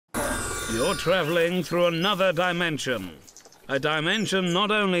You're traveling through another dimension. A dimension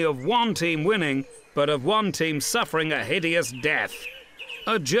not only of one team winning, but of one team suffering a hideous death.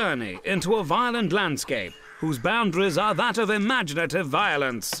 A journey into a violent landscape whose boundaries are that of imaginative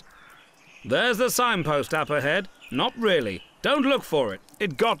violence. There's the signpost up ahead. Not really. Don't look for it.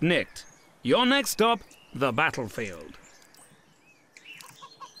 It got nicked. Your next stop, the battlefield.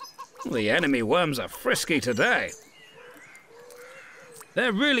 The enemy worms are frisky today.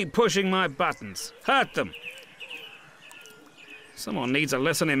 They're really pushing my buttons. Hurt them. Someone needs a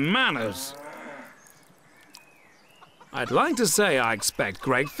lesson in manners. I'd like to say I expect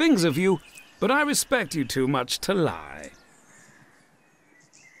great things of you, but I respect you too much to lie.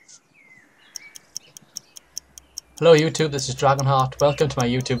 Hello YouTube, this is Dragonheart. Welcome to my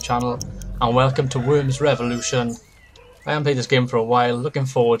YouTube channel and welcome to Worms Revolution. I haven't played this game for a while, looking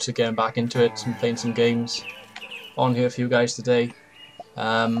forward to getting back into it and playing some games on here for you guys today.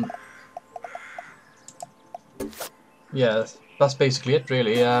 Yeah, that's basically it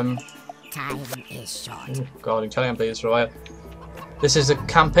really. Time is short. Oh god, I haven't played this for a while. This is a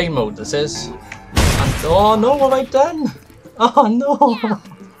campaign mode, this is. And, oh no, what have I done? Oh no!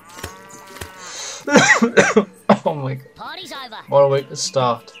 Oh my god. Party's over. What a way to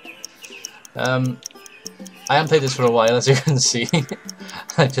start. I haven't played this for a while, as you can see.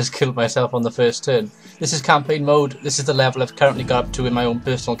 I just killed myself on the first turn. This is campaign mode. This is the level I've currently got up to in my own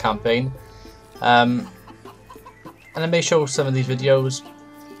personal campaign. And I may show some of these videos.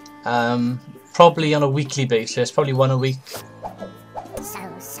 Probably on a weekly basis, probably one a week.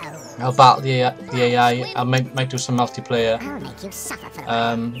 I'll battle the AI. I might do some multiplayer. I'll make you suffer for it.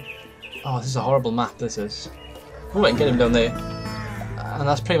 Oh, this is a horrible map, this is. Oh, I can get him down there. And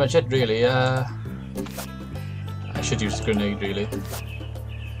that's pretty much it, really. I should use the grenade, really.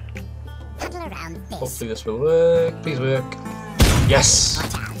 Huddle around this. Hopefully this will work. Please work. Yes!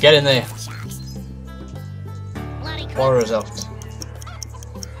 Get in there! Horror's out.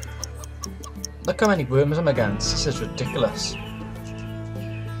 Look how many worms I'm against. This is ridiculous.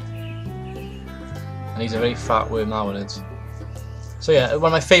 And he's a very fat worm, that one is. So yeah, one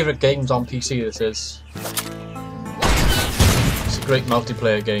of my favourite games on PC this is. It's a great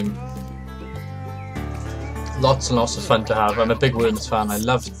multiplayer game. Lots and lots of fun to have. I'm a big Worms fan. I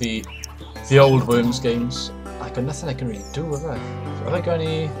love the old Worms games. I got nothing I can really do with it. Have I got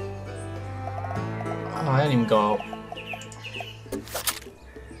any... Oh, I haven't even got...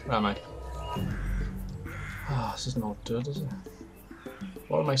 Where am I? Oh, this is not good, is it?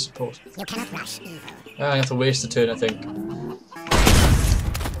 What am I supposed to... You cannot rush evil. I have to waste a turn, I think.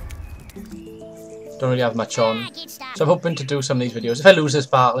 Don't really have much on. So I'm hoping to do some of these videos. If I lose this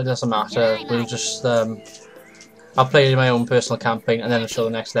battle, it doesn't matter. We'll just... I'll play it in my own personal campaign and then I'll show the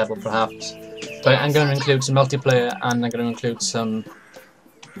next level, perhaps. But I'm going to include some multiplayer and I'm going to include some...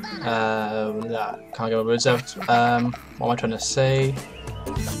 can't get my words out. What am I trying to say?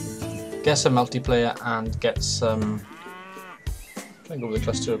 Get some multiplayer and get some... I'm trying to go with the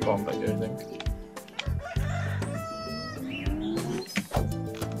cluster bomb right here, I think.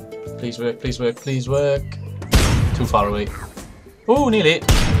 Please work, please work, please work. Too far away. Oh, nearly.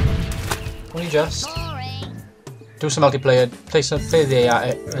 Only just. Do some multiplayer. Play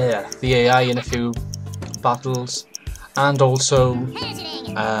the AI in a few battles, and also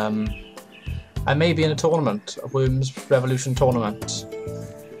I may be in a tournament, a Worms Revolution tournament.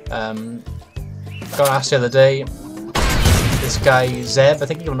 Got asked the other day. This guy Zeb, I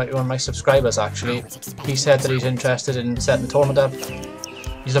think he's one of my subscribers actually. He said that he's interested in setting the tournament up.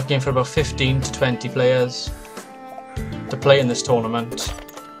 He's looking for about 15 to 20 players to play in this tournament,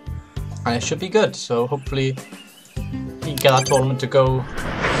 and it should be good. So hopefully he can get that tournament to go,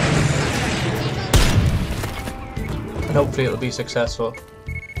 and hopefully it'll be successful.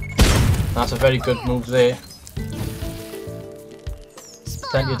 That's a very good move there.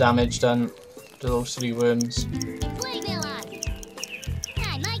 Plenty of damage done to those 3 worms.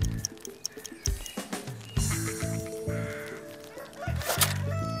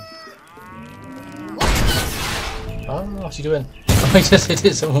 Oh, what's he doing? Oh, he just hit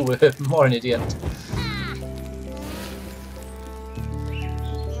his own worm. More an idiot.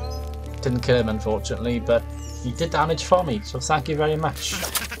 Didn't kill him, unfortunately, but he did damage for me, so thank you very much.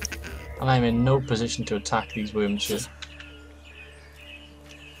 And I'm in no position to attack these worms here.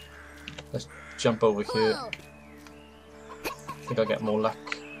 Let's jump over here. I think I'll get more luck.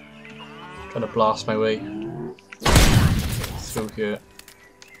 Trying to blast my way through here.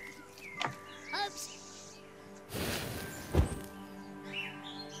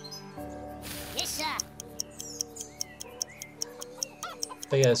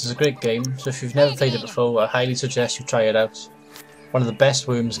 But yeah, this is a great game, so if you've never played it before, I highly suggest you try it out. One of the best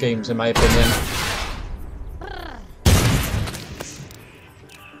Worms games in my opinion.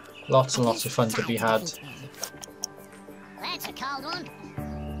 Lots and lots of fun to be had. That's a cold one.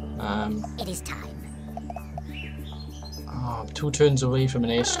 It is time. Oh, I'm 2 turns away from an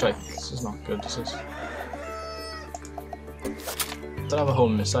airstrike. This is not good, this is. Don't have a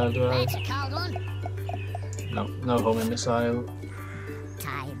homing missile, do I? That's a cold one. No, no homing missile.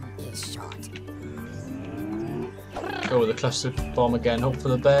 Time is short. Go with the cluster bomb again. Hope for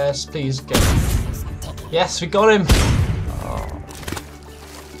the best. Please get. Yes, we got him. Oh.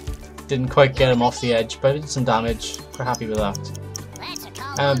 Didn't quite get him off the edge, but it did some damage. Quite happy with that. That's a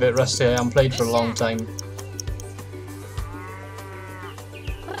cold I'm a bit rusty. I haven't played for a long time.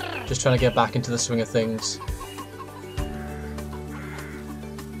 Just trying to get back into the swing of things.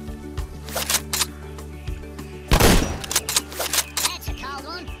 That's a cold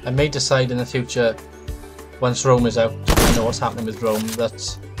one. I may decide in the future, once Rome is out, I know what's happening with Rome,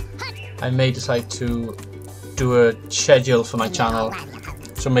 that I may decide to do a schedule for my channel.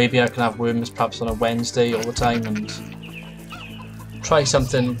 So maybe I can have Worms perhaps on a Wednesday all the time and try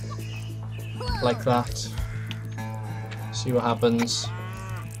something like that. See what happens.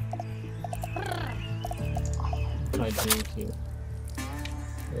 Try to do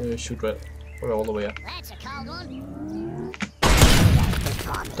here. Shoot right. We're all the way up. That's a cold one.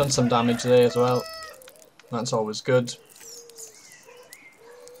 Done some damage there as well. That's always good.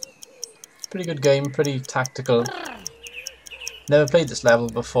 Pretty good game, pretty tactical. Never played this level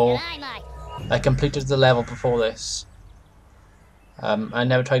before. I completed the level before this. I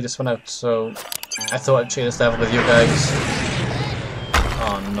never tried this one out, so I thought I'd try this level with you guys.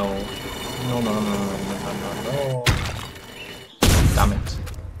 Oh no. No, no, no, no, no, no, no. Damn it.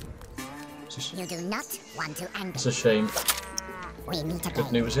 You do not want to anger. It's a shame. We meet Good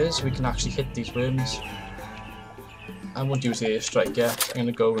again. news is we can actually hit these worms. I won't use the airstrike yet. I'm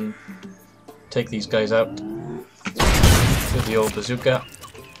gonna go and take these guys out with the old bazooka.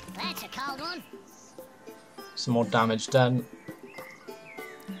 That's a cold one. Some more damage done.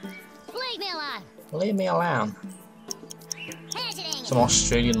 Leave me alone. Leave me alone. Hesitating. Some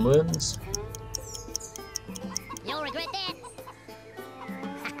Australian worms. You'll regret that.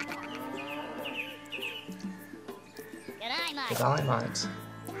 G'day, mate. Good eye, mate.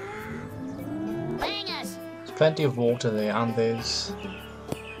 Bangers. There's plenty of water there, and there's.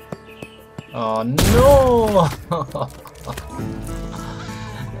 Oh no!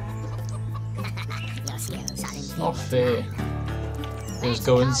 Your skills are in Not fair. It was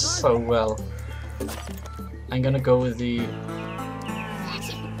going so well. I'm gonna go with the That's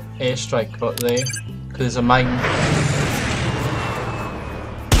it. airstrike but there, because there's a mine.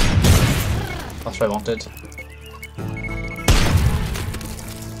 That's what I wanted.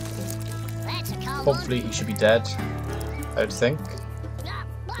 That's a cold Hopefully he should be dead, I would think.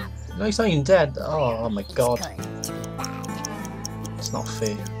 one. No, he's not even dead. Oh my god. Good to be bad. It's not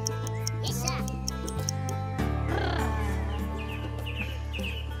fair. Yes, sir.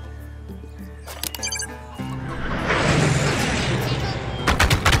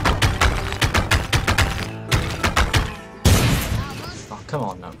 Oh, come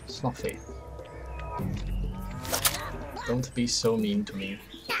on now. It's not fair. Don't be so mean to me.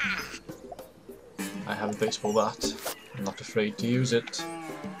 I have a baseball bat. I'm not afraid to use it.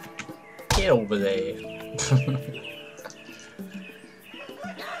 Get over there.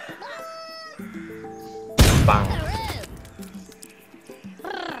 Bang.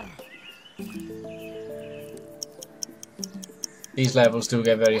 These levels do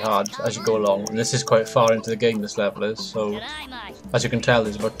get very hard as you go along, and this is quite far into the game, this level is, so G'day, mate. as you can tell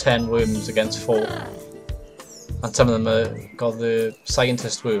there's about 10 worms against 4. And some of them got the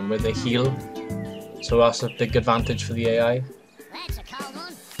scientist worm where they heal, so that's a big advantage for the AI. That's a cold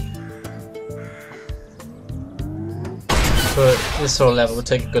one. So this sort of level would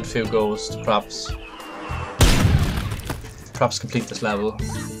take a good few goes to perhaps complete this level.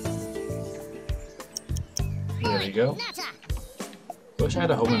 There we go. Nutter. Wish I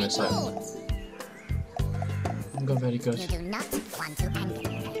had a homing missile. I'm going very You good. do not want to anger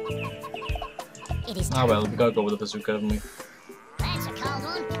me. It is Ah time. well, we gotta go with the bazooka, haven't we? That's a cold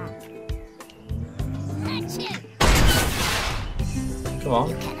one. That's it. Come on.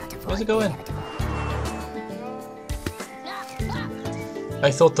 You cannot avoid Where's it going? inevitable.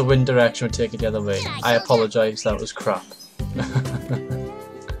 I thought the wind direction would take it the other way. I apologise, that was crap.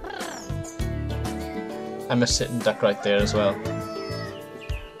 I'm a sitting duck right there as well.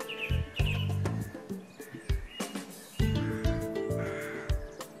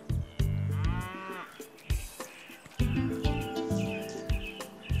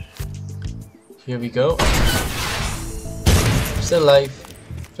 Here we go. Still alive.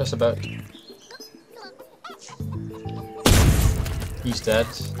 Just about. He's dead.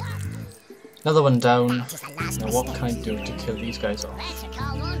 Another one down. Now what can I do to kill these guys off?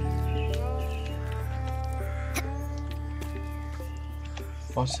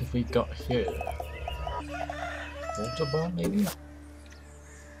 What have we got here? Water bomb maybe?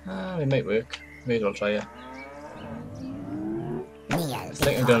 It might work. May as well try it. I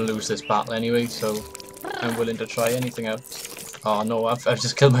think I'm going to lose this battle anyway, so I'm willing to try anything out. Oh no, I've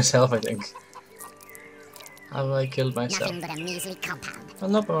just killed myself, I think. How have I killed myself? Nothing but a measly compound.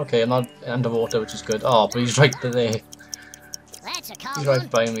 I'm not okay, I'm not underwater, which is good. Oh, but he's right there. He's right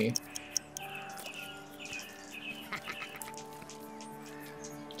by me.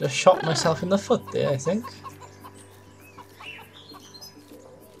 Just shot myself in the foot there, I think.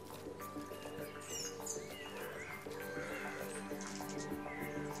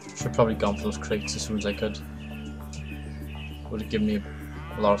 Should probably gone for those crates as soon as I could. Would have given me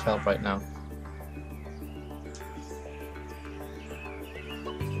a lot of help right now.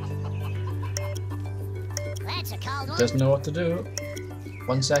 Doesn't know what to do.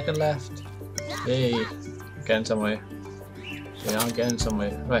 1 second left. Yay, getting somewhere. We are getting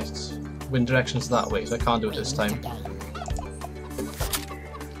somewhere. Right, wind direction's that way, so I can't do it this time.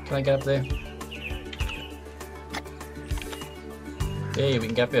 Can I get up there? Yay, we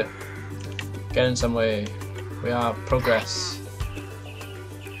can get up here. Getting somewhere. We are progress.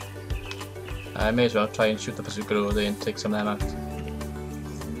 I may as well try and shoot the bazooka over there and take some of them out.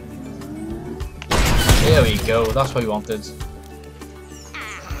 There we go, that's what we wanted.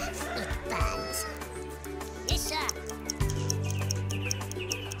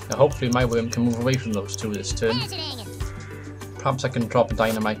 Now hopefully my worm can move away from those two this turn. Perhaps I can drop a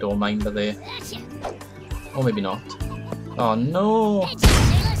dynamite or mine there. Or maybe not. Oh no!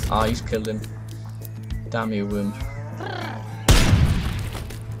 Ah, he's killed him. Damn you, worm.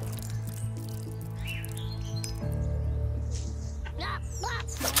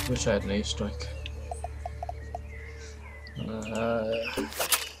 Wish I had an airstrike.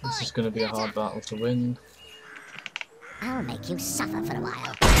 This is going to be a hard battle to win. I'll make you suffer for a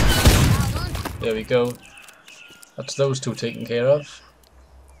while. There we go. That's those two taken care of.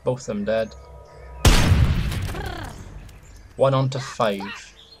 Both of them dead. 1 on to 5.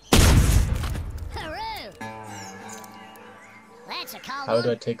 How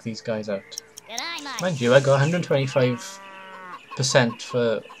do I take these guys out? Mind you, I got 125%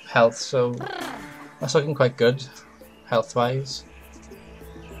 for health, so that's looking quite good, health-wise.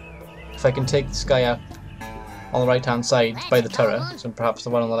 If I can take this guy out on the right-hand side by the turret, and perhaps the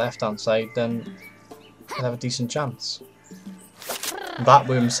one on the left-hand side, then I'll have a decent chance. That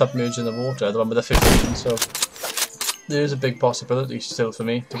worm's submerged in the water, the one with the 15, so there is a big possibility still for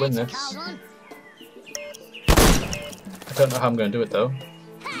me to win this. I don't know how I'm going to do it though.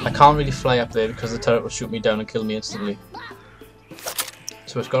 I can't really fly up there because the turret will shoot me down and kill me instantly.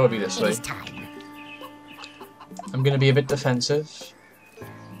 So it's got to be this way. I'm going to be a bit defensive.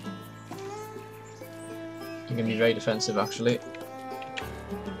 I'm going to be very defensive actually.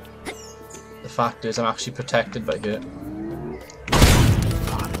 The fact is I'm actually protected by here.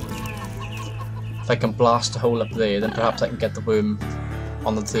 If I can blast a hole up there, then perhaps I can get the worm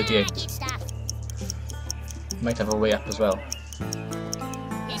on the 38. Might have a way up as well.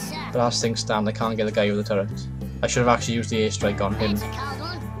 But as things stand, I can't get the guy with the turret. I should have actually used the airstrike on him.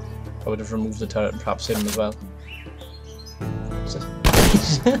 I would have removed the turret and perhaps him as well.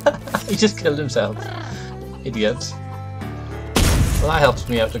 He just killed himself. Idiot. Well, that helps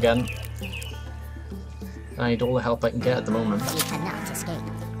me out again. I need all the help I can get at the moment.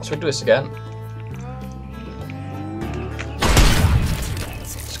 So we do this again.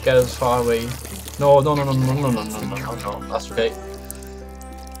 Let's get as far away. No, that's okay.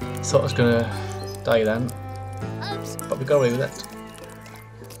 Thought I was gonna die then, but we got away with it.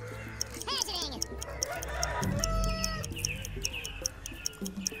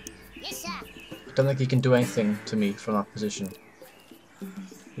 I don't think he can do anything to me from that position.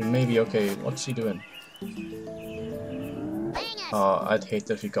 He may be okay. What's he doing? Oh, I'd hate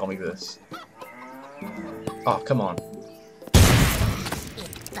it if he got me with this. Oh, come on.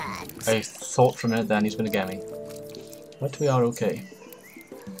 I thought for a minute then he's going to get me. But we are okay.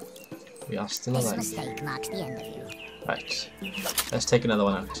 We are still alive. This mistake marks the end of you. Right. Let's take another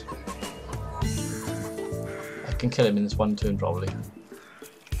one out. I can kill him in this one turn probably.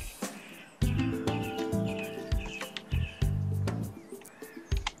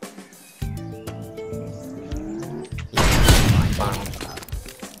 Bam.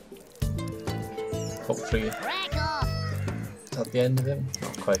 Hopefully. Is that the end of him?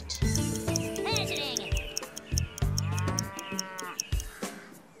 Not quite.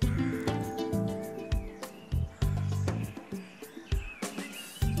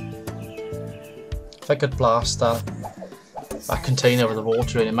 I could blast that container with the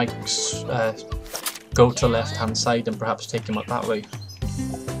water in, it might go to the left hand side and perhaps take him out that way.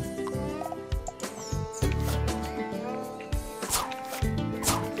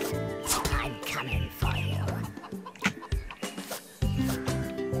 I'm coming for you.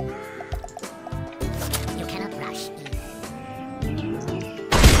 You cannot rush either.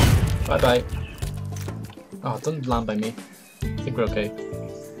 Bye bye. Oh, it doesn't land by me. I think we're okay.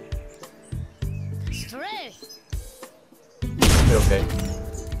 We're okay.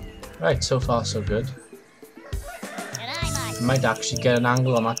 Right, so far so good. Might actually get an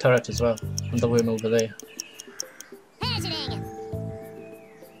angle on that turret as well. On the worm over there. Hazarding.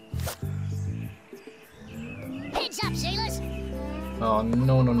 Heads up, sailors. Oh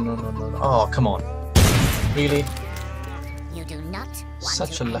no. Oh, come on. Really? You do not want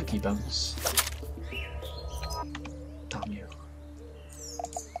Such to a lucky bounce. Damn you.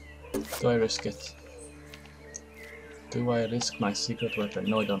 Do I risk it? Do I risk my secret weapon?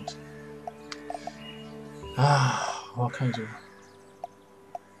 No, I don't. Ah, what can I do?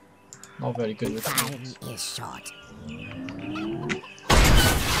 Not very good with Time it. is short.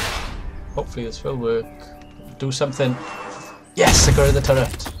 Hopefully this will work. Do something. Yes, I got rid of the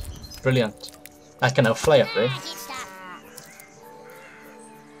turret. Brilliant. I can now fly up there.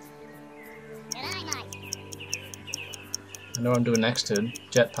 I know what I'm doing next turn.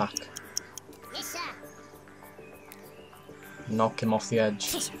 Jetpack. Yes, sir. Knock him off the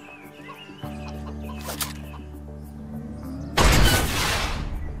edge.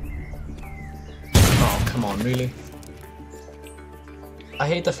 Oh, come on, really? I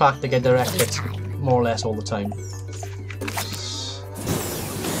hate the fact they get direct hits more or less all the time.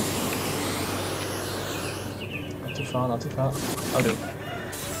 Not too far, not too far. I'll do.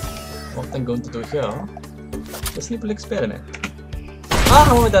 What I'm going to do here? This little experiment.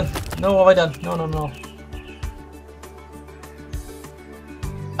 Ah, what have I done? No, what have I done? No.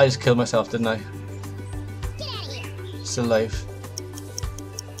 I just killed myself, didn't I? Get out of here. Still alive.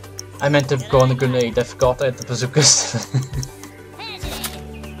 I meant to go on the grenade, I forgot I had the bazookas.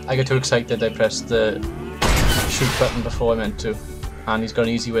 I got too excited, I pressed the shoot button before I meant to. And he's got an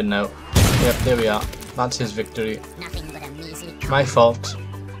easy win now. Yep, there we are. That's his victory. Nothing but a measly My fault.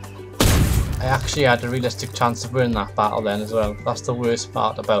 I actually had a realistic chance of winning that battle then as well. That's the worst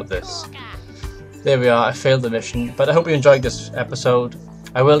part about this. There we are, I failed the mission. But I hope you enjoyed this episode.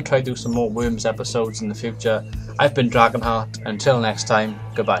 I will try to do some more Worms episodes in the future. I've been Dragonheart. Until next time,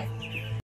 goodbye.